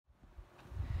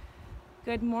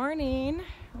Good morning.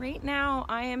 Right now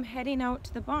I am heading out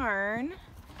to the barn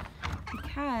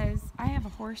because I have a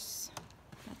horse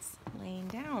that's laying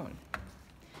down.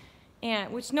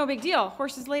 And which no big deal.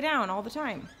 Horses lay down all the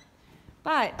time.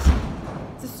 But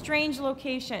it's a strange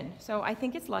location. So I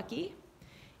think it's Lucky.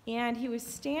 And he was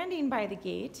standing by the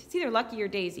gate. It's either Lucky or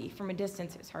Daisy. From a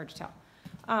distance it's hard to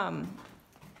tell.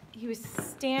 He was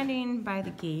standing by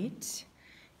the gate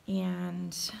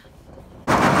and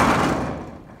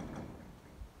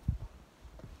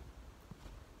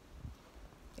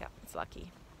it's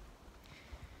Lucky.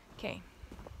 Okay.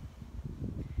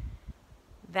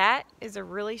 That is a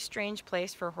really strange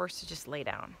place for a horse to just lay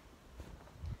down.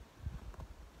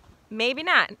 Maybe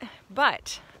not,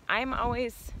 but I'm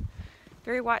always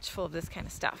very watchful of this kind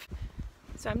of stuff.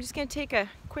 So I'm just going to take a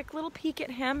quick little peek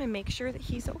at him and make sure that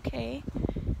he's okay.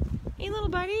 Hey, little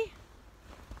buddy.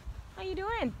 How you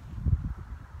doing?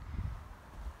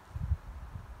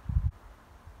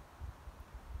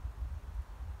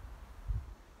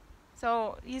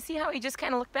 So you see how he just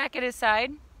kind of looked back at his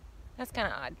side? That's kind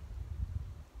of odd.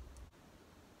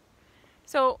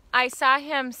 So I saw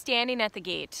him standing at the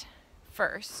gate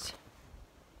first.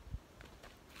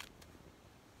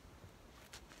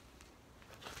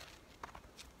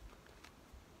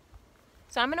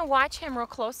 So I'm going to watch him real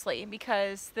closely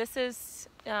because this is,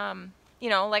 you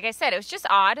know, like I said, it was just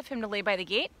odd of him to lay by the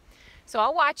gate. So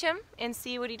I'll watch him and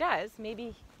see what he does.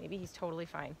 Maybe he's totally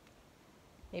fine.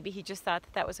 Maybe he just thought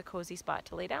that that was a cozy spot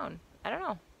to lay down. I don't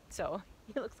know. So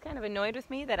he looks kind of annoyed with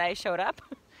me that I showed up.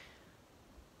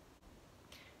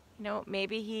 You know,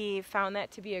 maybe he found that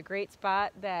to be a great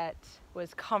spot that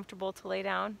was comfortable to lay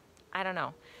down. I don't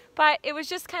know. But it was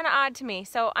just kind of odd to me.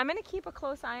 So I'm going to keep a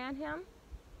close eye on him.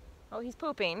 Oh, he's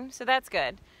pooping, so that's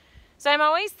good. So I'm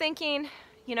always thinking,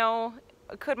 you know,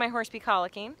 could my horse be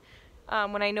colicking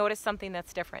when I notice something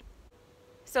that's different.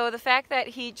 So the fact that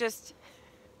he just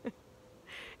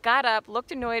got up,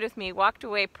 looked annoyed with me, walked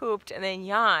away, pooped, and then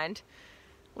yawned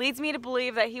leads me to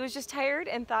believe that he was just tired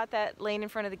and thought that laying in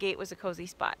front of the gate was a cozy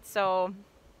spot. So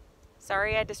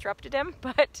sorry I disrupted him,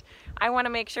 but I want to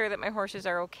make sure that my horses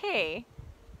are okay.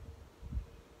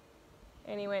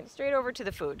 And he went straight over to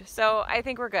the food. So I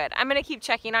think we're good. I'm going to keep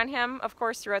checking on him, of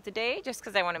course, throughout the day, just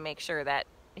because I want to make sure that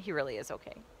he really is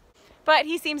okay. But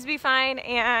he seems to be fine,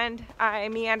 and I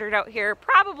meandered out here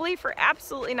probably for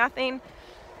absolutely nothing.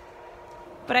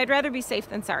 But I'd rather be safe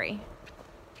than sorry.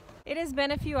 It has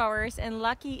been a few hours, and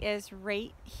Lucky is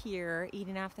right here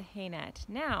eating off the hay net.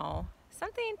 Now,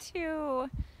 something to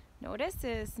notice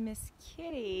is Miss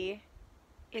Kitty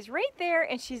is right there,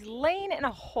 and she's laying in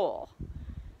a hole.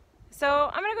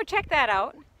 So I'm gonna go check that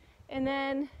out. And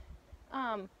then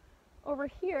over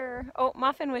here, oh,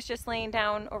 Muffin was just laying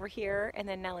down over here, and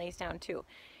then Nellie's down too.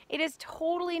 It is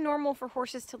totally normal for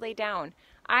horses to lay down.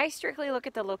 I strictly look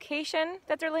at the location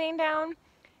that they're laying down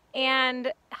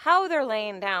and how they're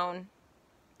laying down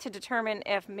to determine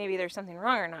if maybe there's something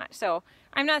wrong or not. So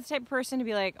I'm not the type of person to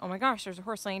be like, oh my gosh, there's a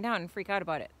horse laying down and freak out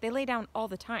about it. They lay down all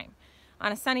the time. On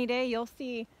a sunny day, you'll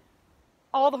see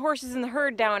all the horses in the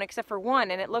herd down except for one,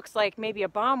 and it looks like maybe a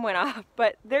bomb went off,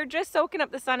 but they're just soaking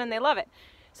up the sun and they love it.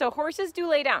 So horses do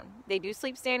lay down. They do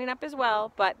sleep standing up as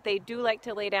well, but they do like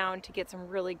to lay down to get some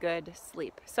really good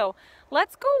sleep. So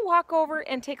let's go walk over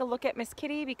and take a look at Miss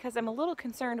Kitty because I'm a little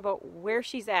concerned about where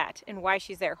she's at and why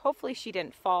she's there. Hopefully she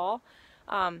didn't fall.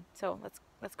 So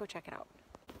let's go check it out.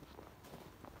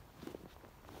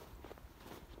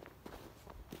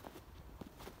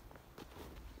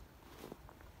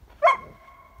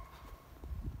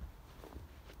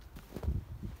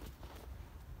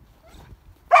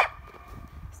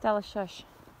 Stella, shush.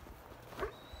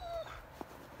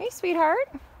 Hey, sweetheart.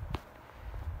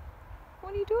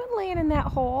 What are you doing laying in that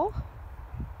hole?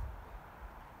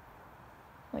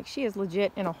 Like, she is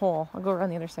legit in a hole. I'll go around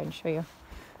the other side and show you.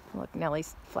 Look,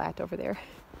 Nellie's flat over there.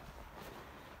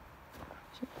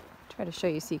 Try to show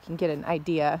you so you can get an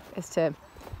idea as to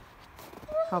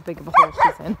how big of a hole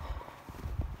she's in.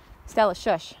 Stella,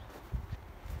 shush.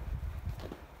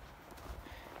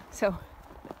 So,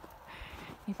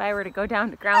 if I were to go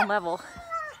down to ground level,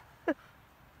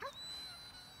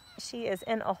 she is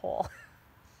in a hole.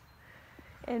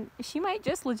 And she might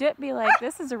just legit be like,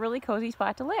 this is a really cozy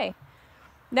spot to lay.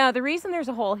 Now, the reason there's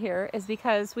a hole here is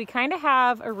because we kind of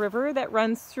have a river that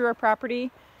runs through our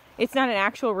property. It's not an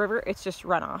actual river, it's just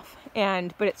runoff.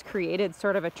 But it's created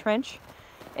sort of a trench.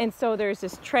 And so there's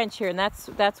this trench here, and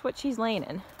that's what she's laying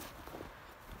in.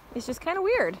 It's just kind of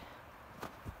weird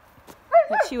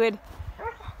that she would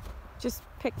just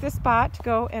pick this spot to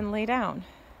go and lay down.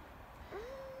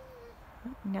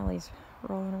 Nellie's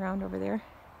rolling around over there.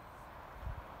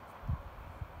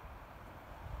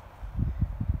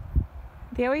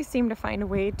 They always seem to find a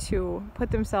way to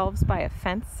put themselves by a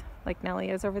fence, like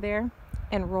Nellie is over there,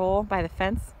 and roll by the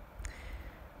fence.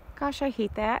 Gosh, I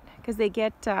hate that, because they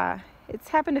get, it's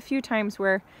happened a few times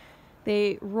where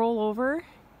they roll over,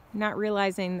 not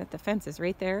realizing that the fence is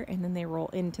right there, and then they roll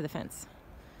into the fence.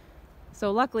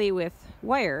 So luckily with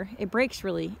wire, it breaks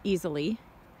really easily.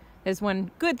 There's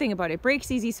one good thing about it. It breaks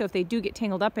easy, so if they do get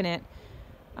tangled up in it,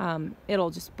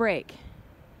 it'll just break.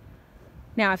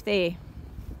 Now if they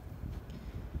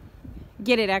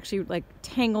get it actually like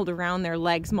tangled around their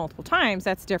legs multiple times,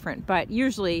 that's different. But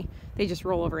usually they just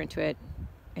roll over into it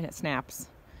and it snaps.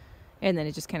 And then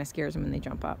it just kind of scares them and they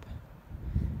jump up.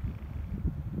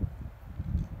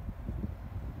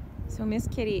 So Miss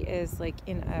Kitty is like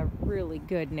in a really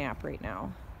good nap right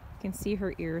now. You can see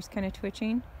her ears kind of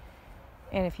twitching.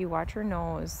 And if you watch her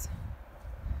nose,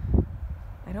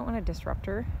 I don't want to disrupt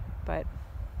her, but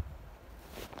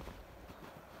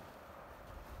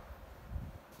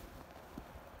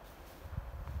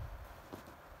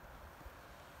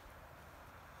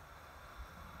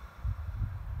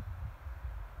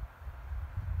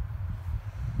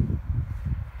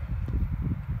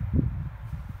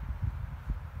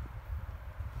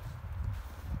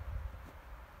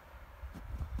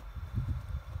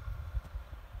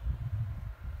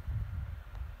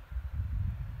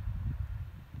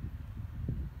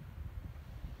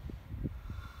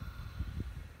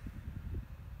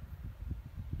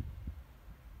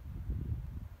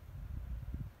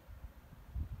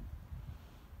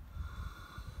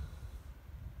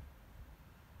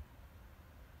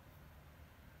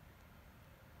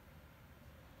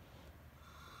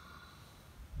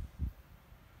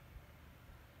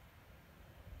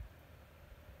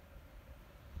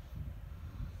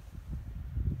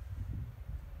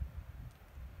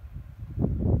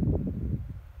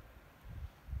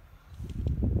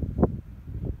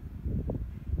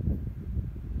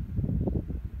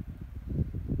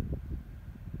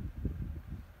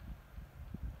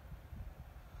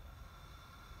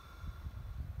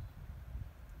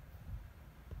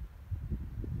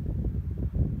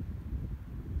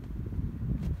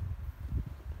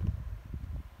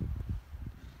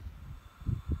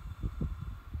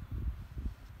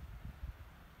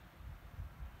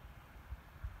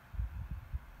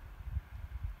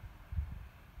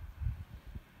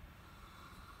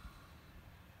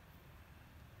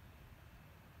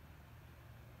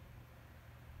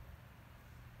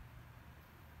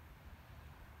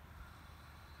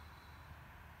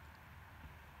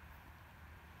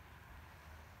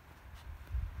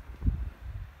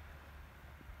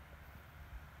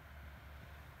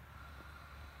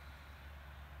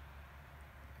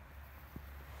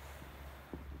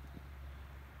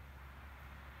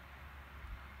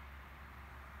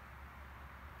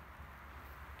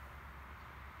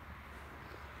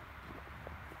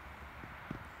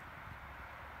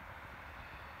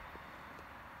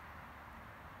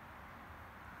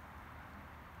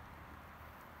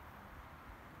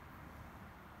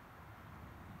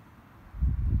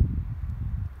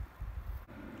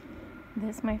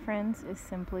this, my friends, is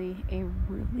simply a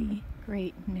really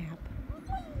great nap.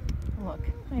 Look,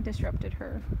 I disrupted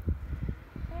her.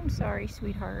 I'm sorry,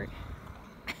 sweetheart.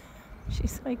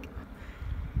 She's like,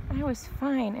 I was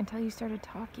fine until you started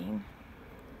talking.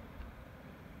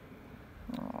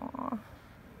 Aww.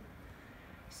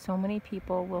 So many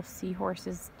people will see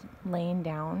horses laying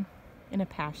down in a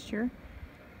pasture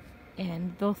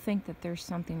and they'll think that there's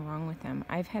something wrong with them.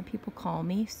 I've had people call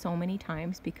me so many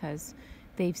times because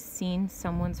they've seen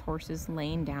someone's horses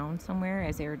laying down somewhere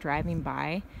as they were driving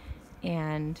by,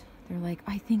 and they're like,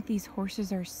 I think these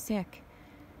horses are sick.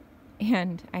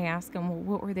 And I ask them, well,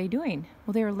 what were they doing?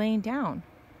 Well, they were laying down.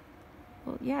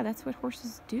 Well, yeah, that's what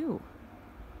horses do.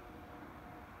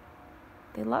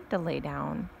 They love to lay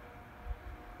down.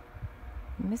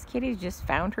 Miss Kitty just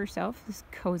found herself this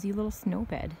cozy little snow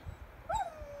bed.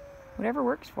 Whatever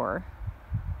works for her.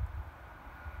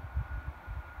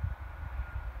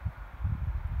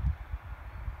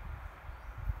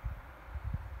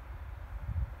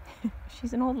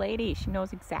 She's an old lady. She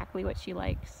knows exactly what she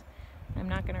likes. I'm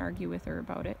not going to argue with her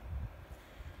about it.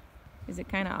 Is it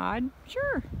kind of odd?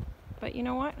 Sure. But you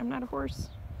know what? I'm not a horse.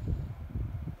 Look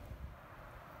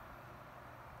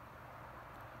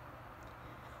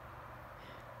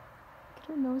at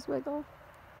her nose wiggle.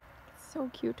 It's so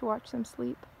cute to watch them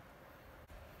sleep.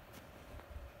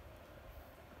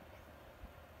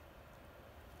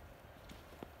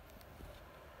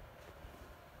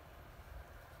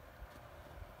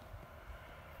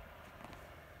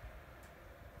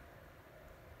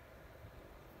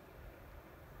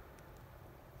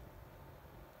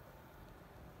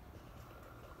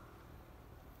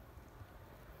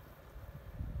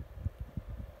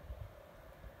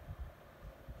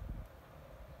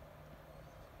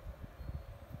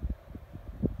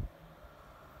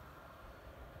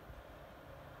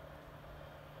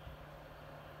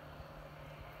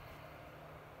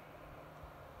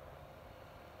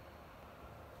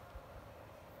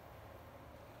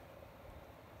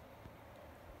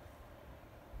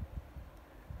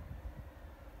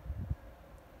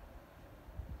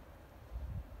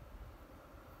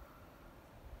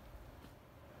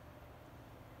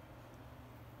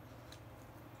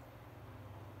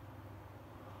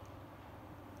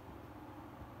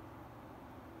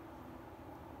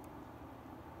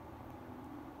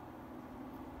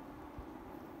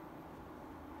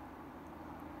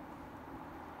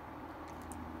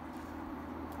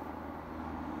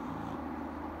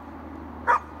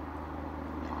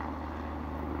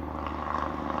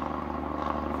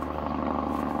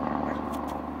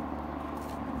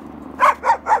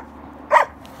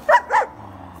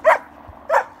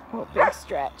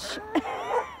 stretch.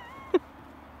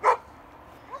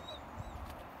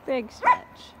 Big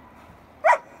stretch.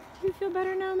 Do you feel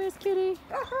better now, Miss Kitty?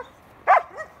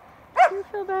 Do you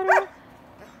feel better?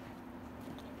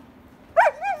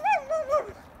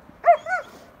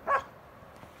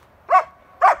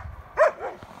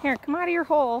 Here, come out of your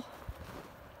hole.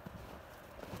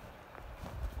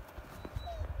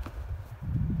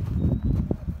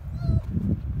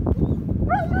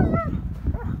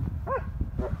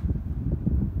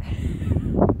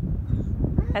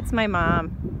 That's my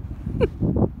mom.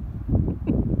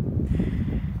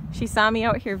 She saw me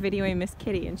out here videoing Miss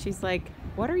Kitty and she's like,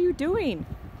 "What are you doing?"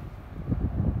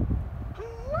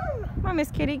 Come on,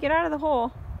 Miss Kitty, get out of the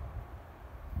hole.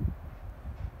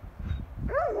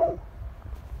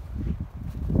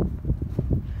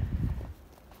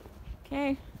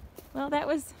 Okay, well, that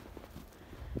was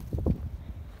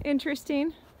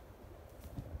interesting.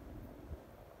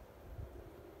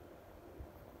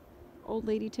 Old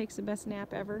lady takes the best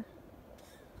nap ever.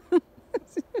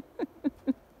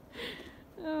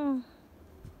 Oh,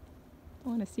 I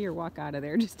want to see her walk out of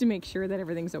there just to make sure that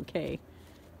everything's okay.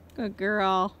 Good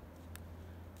girl.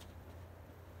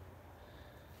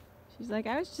 She's like,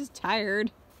 "I was just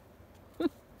tired."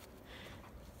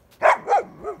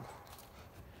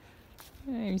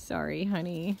 I'm sorry,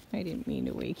 honey. I didn't mean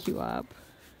to wake you up.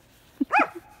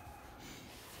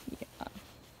 Yeah.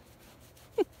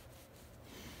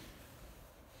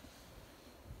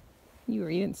 You were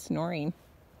even snoring.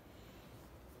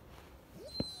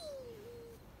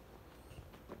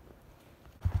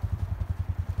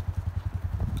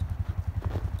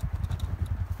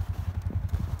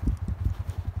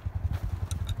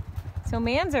 So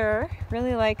Manzer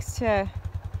really likes to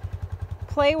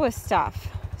play with stuff.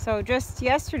 So just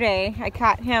yesterday, I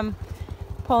caught him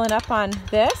pulling up on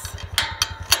this.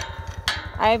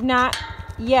 I have not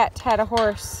yet had a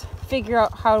horse figure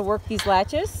out how to work these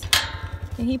latches.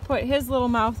 And he put his little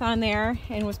mouth on there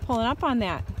and was pulling up on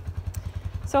that.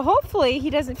 So hopefully he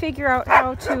doesn't figure out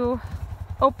how to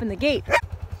open the gate.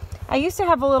 I used to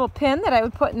have a little pin that I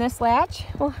would put in this latch.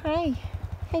 Oh, hi.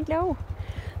 Hello.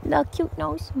 Little cute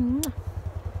nose.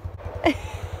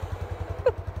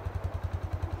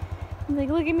 He's like,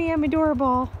 "Look at me, I'm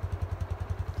adorable.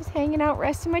 Just hanging out,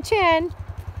 resting my chin."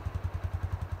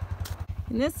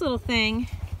 And this little thing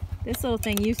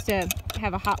used to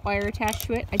have a hot wire attached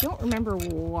to it. I don't remember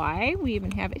why we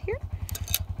even have it here.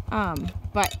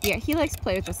 But yeah, he likes to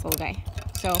play with this little guy.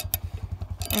 So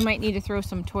I might need to throw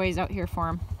some toys out here for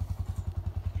him.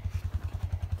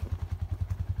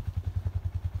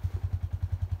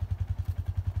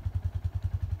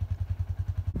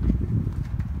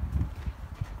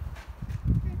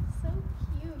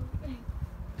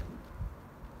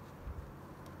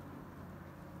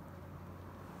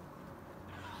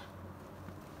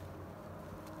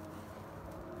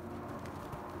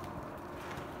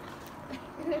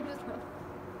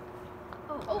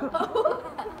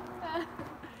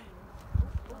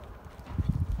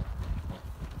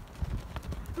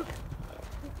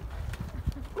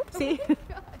 See?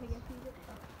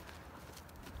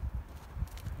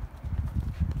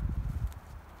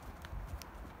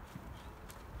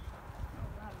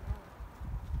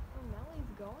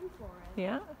 Melly's going for it.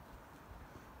 Yeah.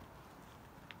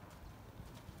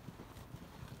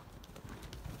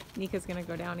 Nika's gonna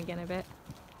go down again a bit.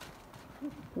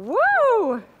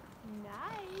 Woo!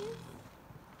 Nice.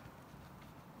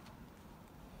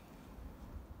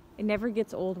 It never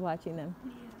gets old watching them.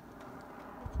 Yeah.